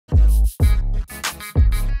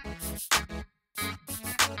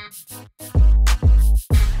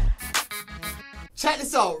Check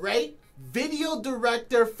this out, right? Video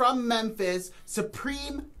director from Memphis,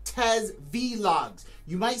 Supreme Tez Vlogs.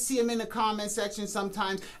 You might see him in the comment section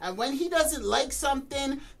sometimes. And when he doesn't like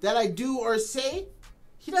something that I do or say,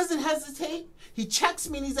 he doesn't hesitate. He checks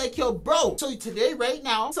me and he's like, yo, bro, so today, right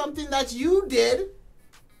now, something that you did,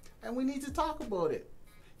 and we need to talk about it.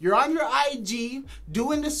 You're on your IG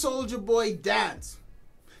doing the Soulja Boy dance.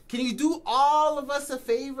 Can you do all of us a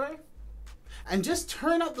favor and just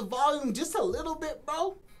turn up the volume just a little bit,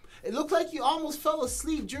 bro? It looked like you almost fell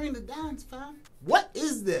asleep during the dance, fam. What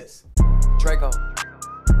is this? Draco,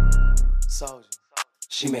 Soulja.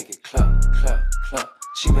 She make it clap, clap, clap.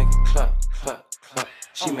 She make it clap, clap, clap.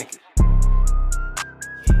 She make it.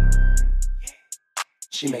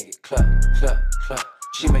 She make it clap, clap, clap.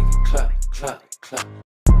 She make it clap, clap, clap.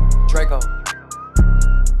 Draco,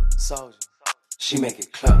 Soulja. She make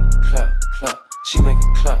it clap, clap, clap. She make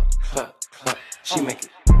it clap, clap, clap. She make it.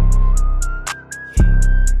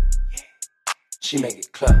 She make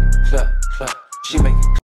it clap, clap, clap. She make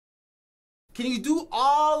it. Can you do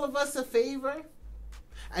all of us a favor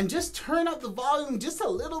and just turn up the volume just a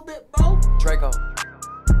little bit, bro? Draco,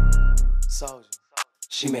 Soulja.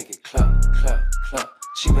 She make it clap, clap, clap.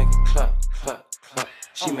 She make it clap, clap, clap.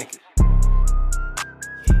 She make it.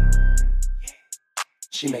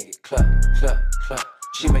 She make it clap, clap, clap.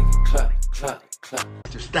 She make it clap, clap, clap.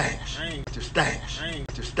 To stash, to stash,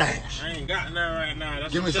 to stash. I ain't got none right now.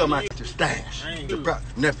 That's Give me something to stash.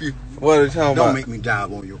 Nephew, What are you talking don't about? make me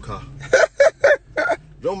dive on your car.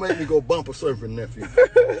 Don't make me go bumper surfing, nephew.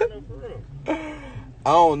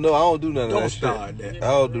 I don't know. I don't do none of Don't that start shit. that. I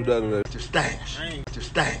don't do none of that. To stash, to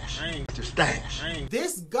stash, to stash.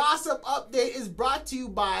 This gossip update is brought to you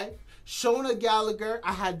by Shona Gallagher.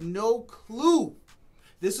 I had no clue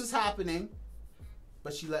this was happening,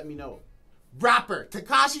 but she let me know. Rapper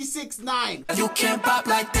Tekashi 6ix9ine. You can't pop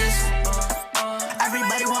like this.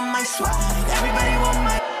 Everybody want my swag. Everybody want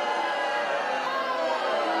my.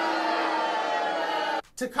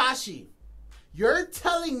 Tekashi, you're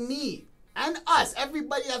telling me and us,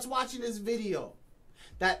 everybody that's watching this video,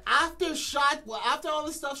 that after all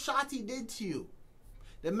the stuff Shotti did to you,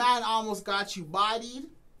 the man almost got you bodied.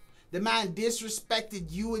 The man disrespected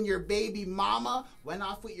you and your baby mama, went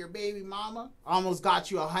off with your baby mama, almost got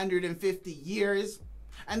you 150 years.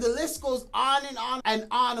 And the list goes on and on and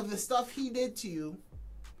on of the stuff he did to you.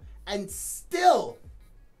 And still,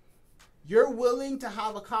 you're willing to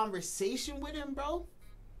have a conversation with him, bro?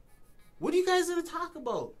 What are you guys gonna talk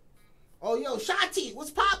about? Oh, yo, Shotti,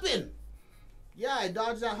 what's poppin'? Yeah, I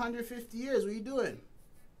dodged that 150 years. What you doing?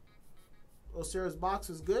 Oh, Sarah's box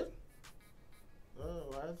was good?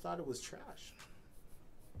 Oh, I thought it was trash.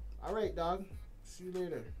 All right, dog. See you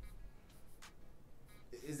later.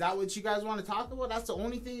 Is that what you guys want to talk about? That's the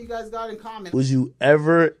only thing you guys got in common. Would you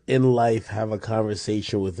ever in life have a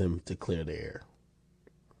conversation with him to clear the air?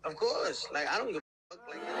 Of course. Like, I don't give a fuck.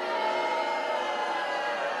 Like,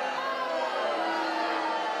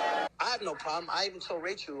 I have no problem. I even told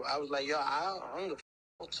Rachel, I was like, yo, I don't give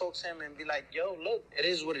a fuck. Talk to him and be like, yo, look, it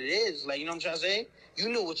is what it is. Like, you know what I'm trying to say? You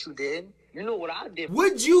knew what you did. You know what I did.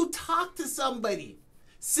 Would you talk to somebody,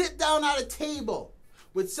 sit down at a table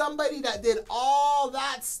with somebody that did all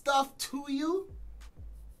that stuff to you?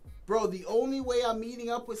 Bro, the only way I'm meeting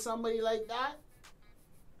up with somebody like that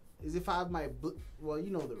is if I have my, well,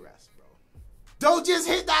 you know the rest, bro. Don't just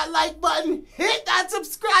hit that like button, hit that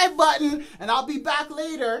subscribe button, and I'll be back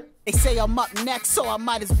later. They say I'm up next, so I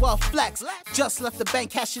might as well flex. Just left the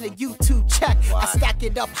bank cashing a YouTube check. I stack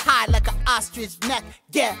it up high like an ostrich neck,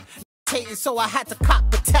 yeah. So I had to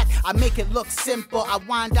cop protect. I make it look simple. I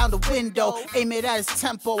wind down the window, aim it at his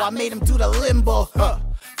tempo. I made him do the limbo.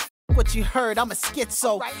 What you heard, I'm a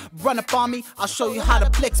schizo. Run up on me, I'll show you how the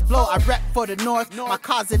blicks blow. I rep for the north, my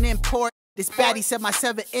car's an import. This baddie said my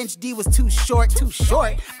 7-inch D was too short, too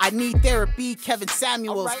short. I need therapy, Kevin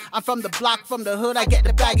Samuels. I'm from the block, from the hood, I get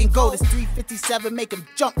the bag and go. This 357 make him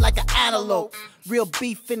jump like an antelope. Real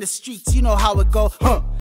beef in the streets, you know how it go, huh?